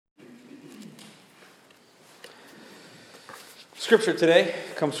Scripture today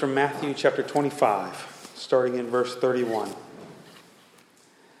comes from Matthew chapter 25, starting in verse 31.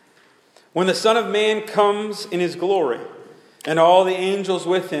 When the Son of Man comes in his glory, and all the angels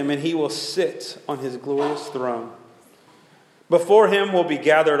with him, and he will sit on his glorious throne. Before him will be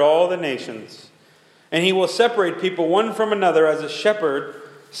gathered all the nations, and he will separate people one from another as a shepherd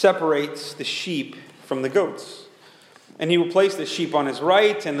separates the sheep from the goats. And he will place the sheep on his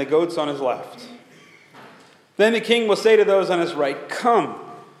right and the goats on his left. Then the king will say to those on his right, "Come,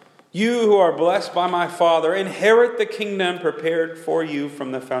 you who are blessed by my Father, inherit the kingdom prepared for you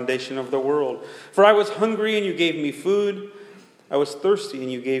from the foundation of the world. For I was hungry, and you gave me food. I was thirsty,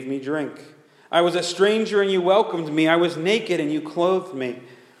 and you gave me drink. I was a stranger, and you welcomed me. I was naked, and you clothed me.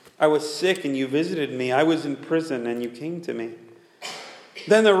 I was sick, and you visited me. I was in prison, and you came to me."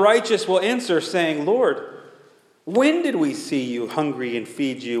 Then the righteous will answer, saying, "Lord, when did we see you hungry and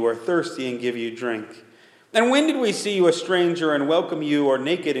feed you, or thirsty and give you drink? And when did we see you a stranger and welcome you, or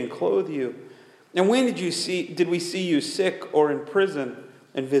naked and clothe you? And when did we see you sick or in prison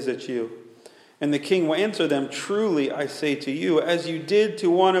and visit you?" And the king will answer them, "Truly I say to you, as you did to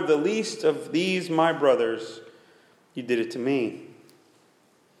one of the least of these my brothers, you did it to me."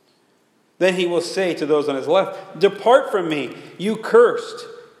 Then he will say to those on his left, "Depart from me, you cursed,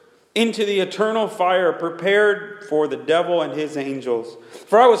 into the eternal fire prepared for the devil and his angels.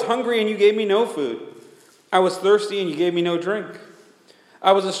 For I was hungry, and you gave me no food. I was thirsty, and you gave me no drink.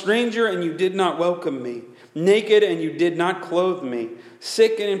 I was a stranger, and you did not welcome me. Naked, and you did not clothe me.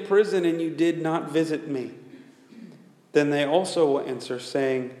 Sick and in prison, and you did not visit me." Then they also will answer,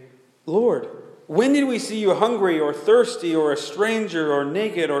 saying, "Lord, when did we see you hungry or thirsty or a stranger or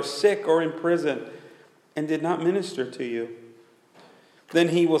naked or sick or in prison and did not minister to you?" Then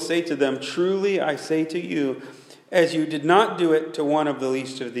he will say to them, "Truly I say to you, as you did not do it to one of the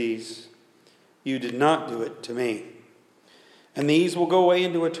least of these, you did not do it to me." And these will go away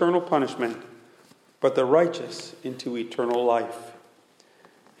into eternal punishment, but the righteous into eternal life.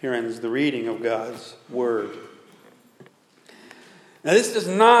 Here ends the reading of God's word. Now, this is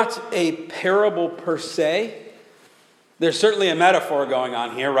not a parable per se. There's certainly a metaphor going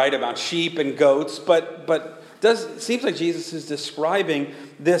on here, right, about sheep and goats, but it seems like Jesus is describing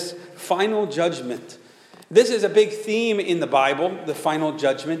this final judgment. This is a big theme in the Bible, the final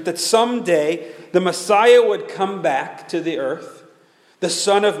judgment, that someday the Messiah would come back to the earth, the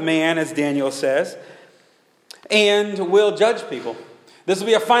Son of Man, as Daniel says, and will judge people. This will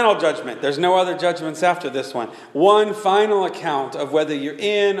be a final judgment. There's no other judgments after this one. One final account of whether you're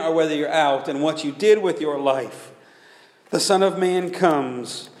in or whether you're out and what you did with your life. The Son of Man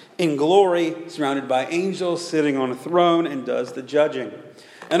comes in glory, surrounded by angels, sitting on a throne, and does the judging.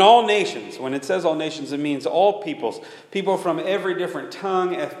 And all nations, when it says all nations, it means all peoples. People from every different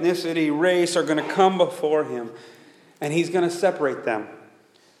tongue, ethnicity, race are going to come before him. And he's going to separate them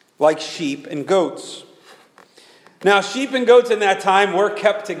like sheep and goats. Now, sheep and goats in that time were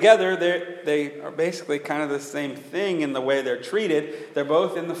kept together. They are basically kind of the same thing in the way they're treated. They're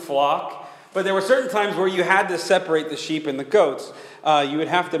both in the flock. But there were certain times where you had to separate the sheep and the goats. You would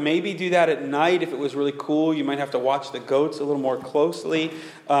have to maybe do that at night if it was really cool. You might have to watch the goats a little more closely.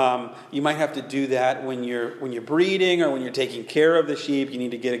 You might have to do that when you're breeding or when you're taking care of the sheep. You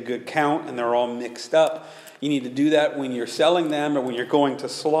need to get a good count and they're all mixed up. You need to do that when you're selling them or when you're going to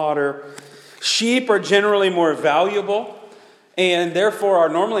slaughter. Sheep are generally more valuable and therefore are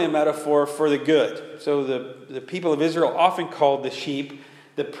normally a metaphor for the good. So the people of Israel often called the sheep.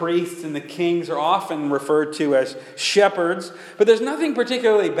 The priests and the kings are often referred to as shepherds. But there's nothing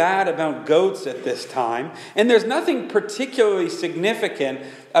particularly bad about goats at this time. And there's nothing particularly significant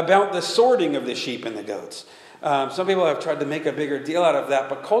about the sorting of the sheep and the goats. Some people have tried to make a bigger deal out of that,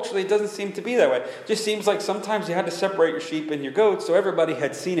 but culturally it doesn't seem to be that way. It just seems like sometimes you had to separate your sheep and your goats, so everybody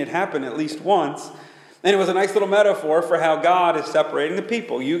had seen it happen at least once. And it was a nice little metaphor for how God is separating the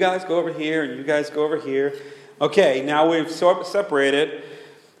people. You guys go over here, and you guys go over here. Okay, now we've separated.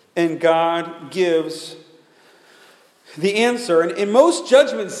 And God gives the answer. And in most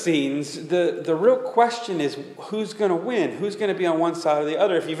judgment scenes, the real question is who's going to win? Who's going to be on one side or the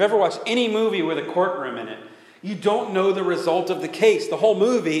other? If you've ever watched any movie with a courtroom in it, you don't know the result of the case. The whole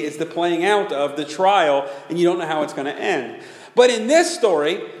movie is the playing out of the trial, and you don't know how it's going to end. But in this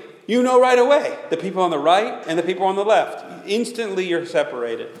story, you know right away. The people on the right and the people on the left. Instantly you're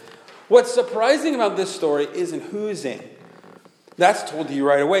separated. What's surprising about this story isn't who's in. That's told to you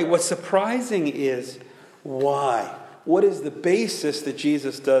right away. What's surprising is why. What is the basis that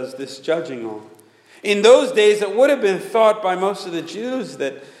Jesus does this judging on? In those days, it would have been thought by most of the Jews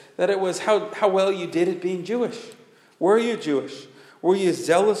that it was how well you did at being Jewish. Were you Jewish? Were you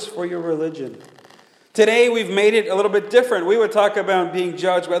zealous for your religion? Today we've made it a little bit different. We would talk about being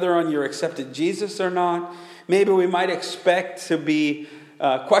judged whether on you accepted Jesus or not. Maybe we might expect to be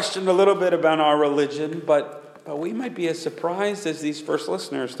questioned a little bit about our religion, but we might be as surprised as these first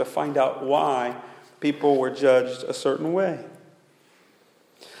listeners to find out why people were judged a certain way.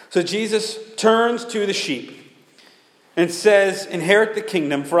 So Jesus turns to the sheep and says, "Inherit the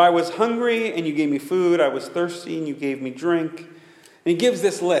kingdom, for I was hungry and you gave me food, I was thirsty and you gave me drink." And he gives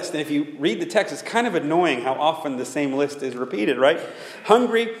this list. And if you read the text, it's kind of annoying how often the same list is repeated, right?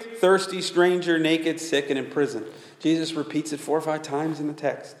 Hungry, thirsty, stranger, naked, sick, and in prison. Jesus repeats it 4 or 5 times in the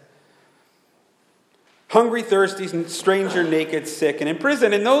text. Hungry, thirsty, stranger, naked, sick, and in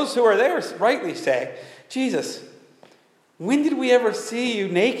prison. And those who are there rightly say, "Jesus, when did we ever see you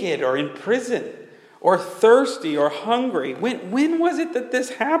naked or in prison or thirsty or hungry? When was it that this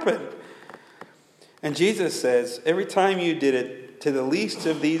happened?" And Jesus says, "Every time you did it to the least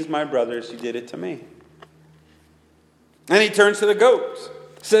of these my brothers, you did it to me." And he turns to the goats.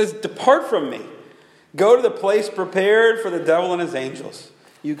 Says, "Depart from me. Go to the place prepared for the devil and his angels.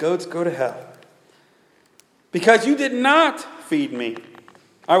 You goats, go to hell. Because you did not feed me.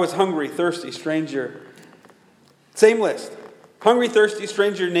 I was hungry, thirsty, stranger." Same list. Hungry, thirsty,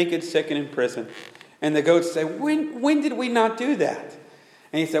 stranger, naked, sick, and in prison. And the goats say, when did we not do that?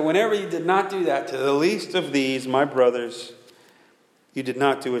 And he said, "Whenever you did not do that to the least of these, my brothers, you did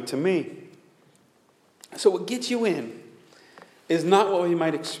not do it to me." So what gets you in is not what we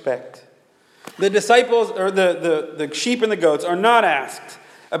might expect. The disciples, or the sheep and the goats, are not asked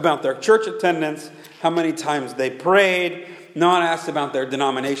about their church attendance, how many times they prayed, not asked about their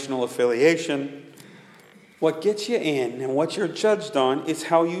denominational affiliation. What gets you in and what you're judged on is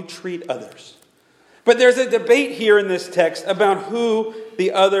how you treat others. But there's a debate here in this text about who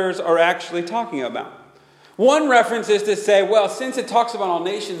the others are actually talking about. One reference is to say, well, since it talks about all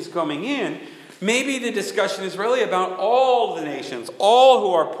nations coming in, maybe the discussion is really about all the nations, all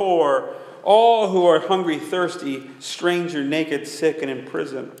who are poor, all who are hungry, thirsty, stranger, naked, sick, and in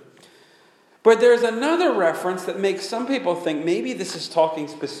prison. But there's another reference that makes some people think maybe this is talking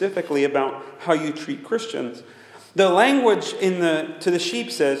specifically about how you treat Christians. The language to the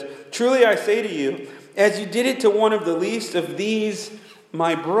sheep says, "Truly I say to you, as you did it to one of the least of these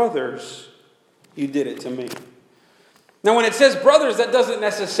my brothers, you did it to me." Now when it says brothers, that doesn't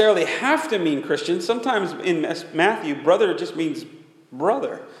necessarily have to mean Christians. Sometimes in Matthew, brother just means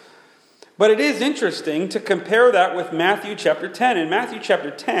brother. But it is interesting to compare that with Matthew chapter 10. In Matthew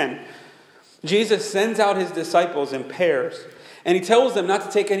chapter 10, Jesus sends out his disciples in pairs. And he tells them not to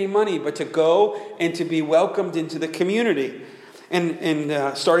take any money, but to go and to be welcomed into the community.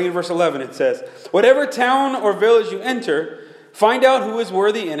 And starting in verse 11, it says, "Whatever town or village you enter, find out who is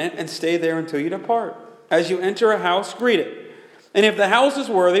worthy in it and stay there until you depart. As you enter a house, greet it. And if the house is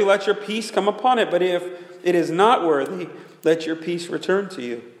worthy, let your peace come upon it. But if it is not worthy, let your peace return to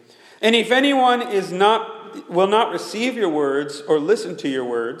you. And if anyone will not receive your words or listen to your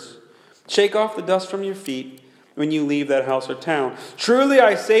words, shake off the dust from your feet when you leave that house or town. Truly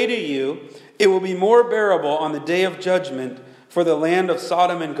I say to you, it will be more bearable on the day of judgment for the land of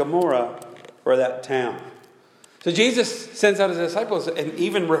Sodom and Gomorrah or that town." So Jesus sends out his disciples and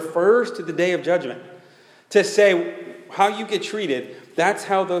even refers to the day of judgment to say how you get treated, that's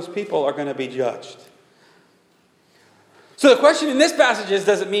how those people are going to be judged. So the question in this passage is,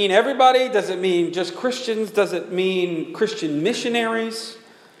 does it mean everybody? Does it mean just Christians? Does it mean Christian missionaries?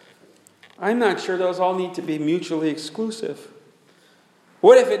 I'm not sure those all need to be mutually exclusive.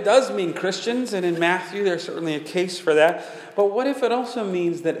 What if it does mean Christians? And in Matthew, there's certainly a case for that. But what if it also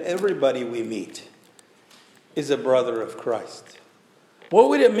means that everybody we meet is a brother of Christ? What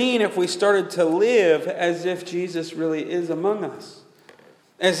would it mean if we started to live as if Jesus really is among us?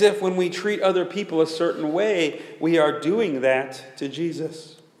 As if when we treat other people a certain way, we are doing that to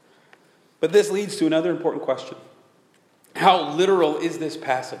Jesus. But this leads to another important question. How literal is this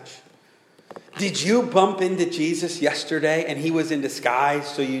passage? Did you bump into Jesus yesterday and he was in disguise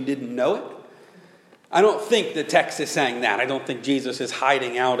so you didn't know it? I don't think the text is saying that. I don't think Jesus is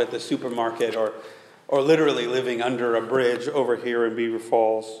hiding out at the supermarket or literally living under a bridge over here in Beaver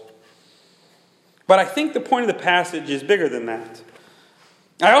Falls. But I think the point of the passage is bigger than that.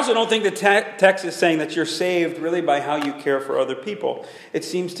 I also don't think the text is saying that you're saved really by how you care for other people. It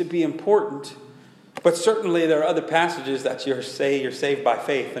seems to be important, but certainly there are other passages that you're saved by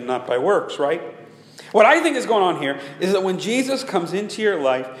faith and not by works, right? What I think is going on here is that when Jesus comes into your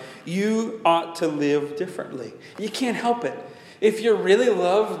life, you ought to live differently. You can't help it. If you're really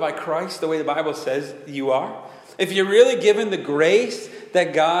loved by Christ the way the Bible says you are, if you're really given the grace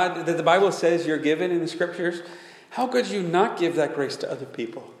that the Bible says you're given in the Scriptures, how could you not give that grace to other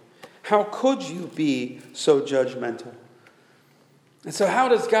people? How could you be so judgmental? And so how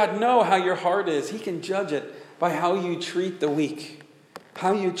does God know how your heart is? He can judge it by how you treat the weak,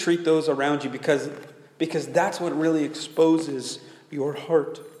 how you treat those around you, because that's what really exposes your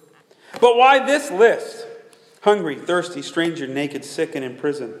heart. But why this list? Hungry, thirsty, stranger, naked, sick, and in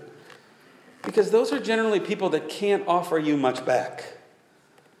prison. Because those are generally people that can't offer you much back.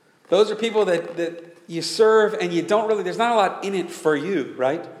 Those are people that you serve and you don't really, there's not a lot in it for you,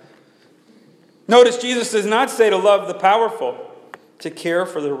 right? Notice Jesus does not say to love the powerful, to care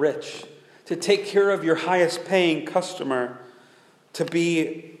for the rich, to take care of your highest paying customer, to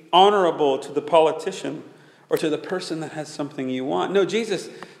be honorable to the politician or to the person that has something you want. No, Jesus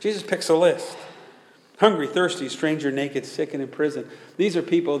picks a list. Hungry, thirsty, stranger, naked, sick, and in prison. These are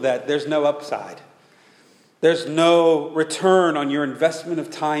people that there's no upside. There's no return on your investment of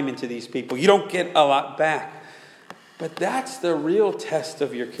time into these people. You don't get a lot back. But that's the real test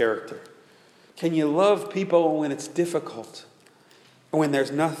of your character. Can you love people when it's difficult? When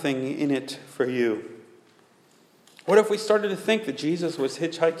there's nothing in it for you? What if we started to think that Jesus was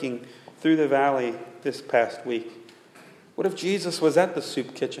hitchhiking through the valley this past week? What if Jesus was at the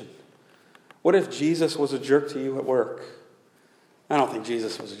soup kitchen? What if Jesus was a jerk to you at work? I don't think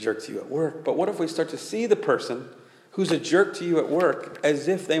Jesus was a jerk to you at work, but what if we start to see the person who's a jerk to you at work as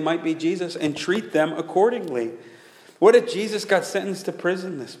if they might be Jesus and treat them accordingly? What if Jesus got sentenced to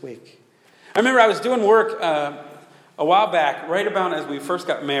prison this week? I remember I was doing work a while back, right about as we first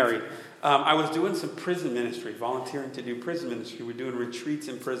got married. I was doing some prison ministry, volunteering to do prison ministry. We're doing retreats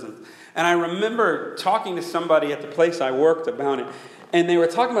in prisons. And I remember talking to somebody at the place I worked about it. And they were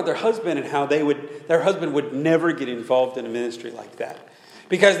talking about their husband and how their husband would never get involved in a ministry like that.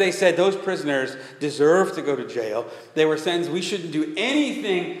 Because they said those prisoners deserve to go to jail. They were saying we shouldn't do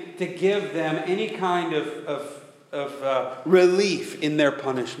anything to give them any kind of relief in their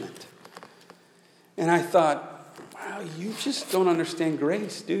punishment. And I thought, wow, you just don't understand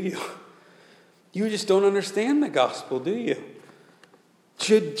grace, do you? You just don't understand the gospel, do you?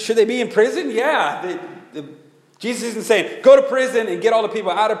 Should they be in prison? Yeah. Jesus isn't saying, go to prison and get all the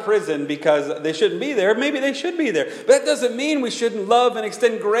people out of prison because they shouldn't be there. Maybe they should be there. But that doesn't mean we shouldn't love and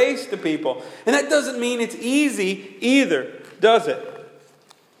extend grace to people. And that doesn't mean it's easy either, does it?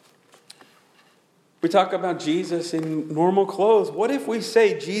 We talk about Jesus in normal clothes. What if we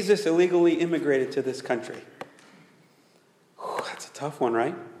say Jesus illegally immigrated to this country? Whew, that's a tough one,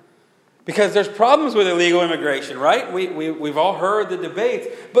 right? Because there's problems with illegal immigration, right? We've all heard the debates.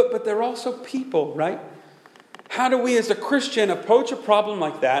 But they're also people, right? How do we as a Christian approach a problem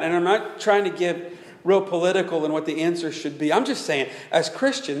like that? And I'm not trying to get real political in what the answer should be. I'm just saying, as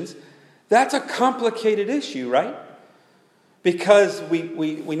Christians, that's a complicated issue, right? Because we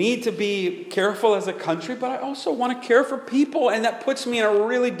need to be careful as a country, but I also want to care for people, and that puts me in a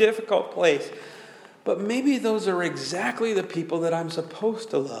really difficult place. But maybe those are exactly the people that I'm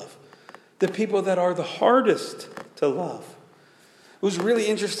supposed to love. The people that are the hardest to love. It was really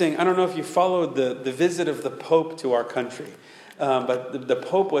interesting. I don't know if you followed the visit of the Pope to our country. But the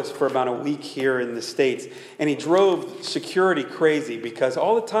Pope was for about a week here in the States. And he drove security crazy because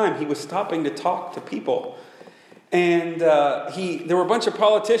all the time he was stopping to talk to people. And there were a bunch of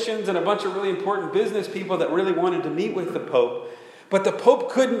politicians and a bunch of really important business people that really wanted to meet with the Pope. But the Pope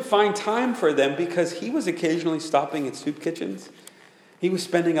couldn't find time for them because he was occasionally stopping at soup kitchens. He was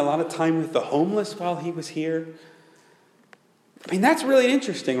spending a lot of time with the homeless while he was here. I mean, that's really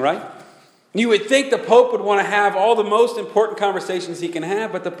interesting, right? You would think the Pope would want to have all the most important conversations he can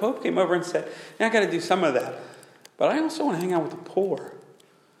have, but the Pope came over and said, I got to do some of that. But I also want to hang out with the poor.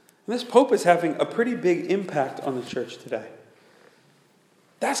 And this Pope is having a pretty big impact on the church today.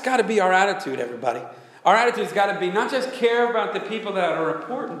 That's got to be our attitude, everybody. Our attitude's got to be not just care about the people that are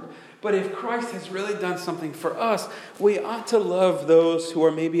important, but if Christ has really done something for us, we ought to love those who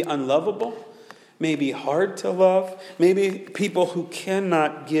are maybe unlovable, maybe hard to love, maybe people who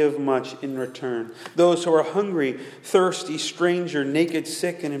cannot give much in return. Those who are hungry, thirsty, stranger, naked,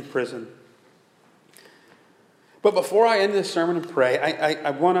 sick, and in prison. But before I end this sermon and pray, I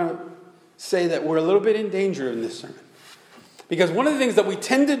want to say that we're a little bit in danger in this sermon. Because one of the things that we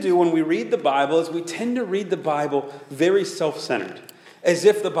tend to do when we read the Bible is we tend to read the Bible very self-centered, as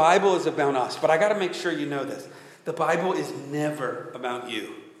if the Bible is about us. But I got to make sure you know this. The Bible is never about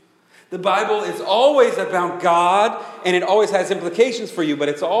you. The Bible is always about God, and it always has implications for you, but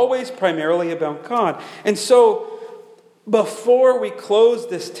it's always primarily about God. And so, before we close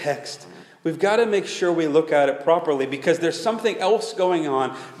this text, we've got to make sure we look at it properly, because there's something else going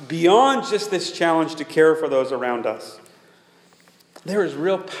on beyond just this challenge to care for those around us. There is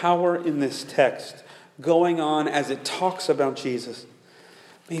real power in this text going on as it talks about Jesus.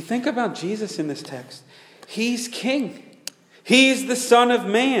 I mean, think about Jesus in this text. He's king. He's the Son of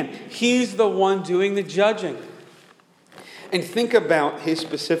Man. He's the one doing the judging. And think about his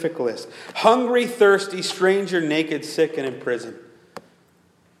specific list. Hungry, thirsty, stranger, naked, sick, and in prison.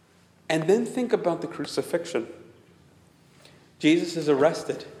 And then think about the crucifixion. Jesus is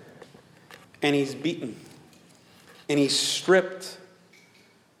arrested. And he's beaten. And he's stripped.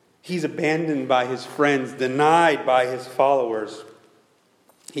 He's abandoned by his friends, denied by his followers.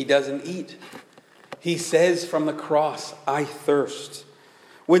 He doesn't eat. He says from the cross, I thirst.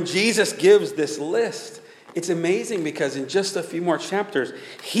 When Jesus gives this list, it's amazing because in just a few more chapters,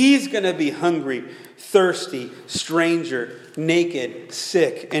 he's going to be hungry, thirsty, stranger, naked,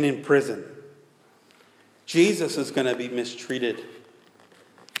 sick, and in prison. Jesus is going to be mistreated.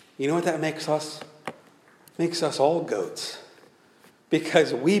 You know what that makes us? Makes us all goats.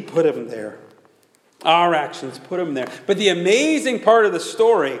 Because we put him there. Our actions put him there. But the amazing part of the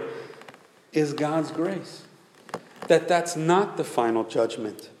story is God's grace. That's not the final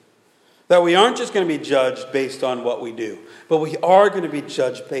judgment. That we aren't just going to be judged based on what we do, but we are going to be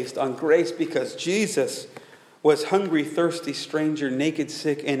judged based on grace because Jesus was hungry, thirsty, stranger, naked,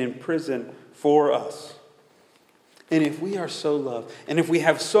 sick, and in prison for us. And if we are so loved, and if we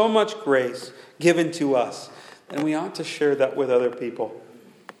have so much grace given to us, then we ought to share that with other people.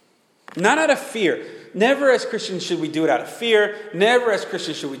 Not out of fear. Never as Christians should we do it out of fear. Never as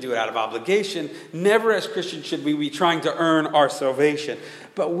Christians should we do it out of obligation. Never as Christians should we be trying to earn our salvation.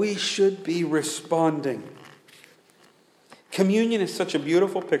 But we should be responding. Communion is such a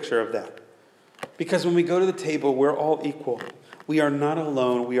beautiful picture of that. Because when we go to the table, we're all equal. We are not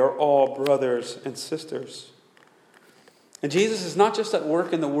alone. We are all brothers and sisters. And Jesus is not just at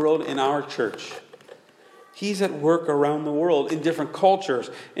work in the world in our church. He's at work around the world in different cultures,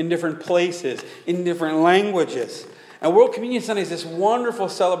 in different places, in different languages. And World Communion Sunday is this wonderful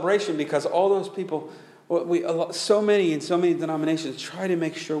celebration because all those people, so many in so many denominations, try to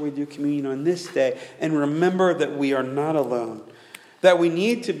make sure we do communion on this day and remember that we are not alone. That we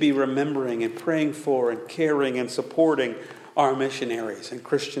need to be remembering and praying for and caring and supporting our missionaries and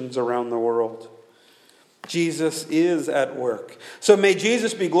Christians around the world. Jesus is at work. So may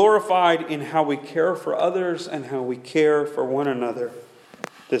Jesus be glorified in how we care for others and how we care for one another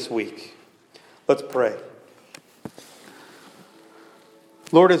this week. Let's pray.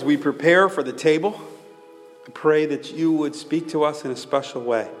 Lord, as we prepare for the table, I pray that you would speak to us in a special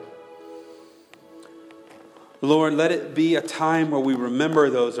way. Lord, let it be a time where we remember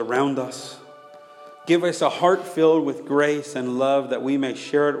those around us. Give us a heart filled with grace and love that we may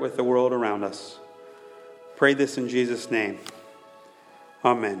share it with the world around us. Pray this in Jesus' name.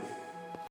 Amen.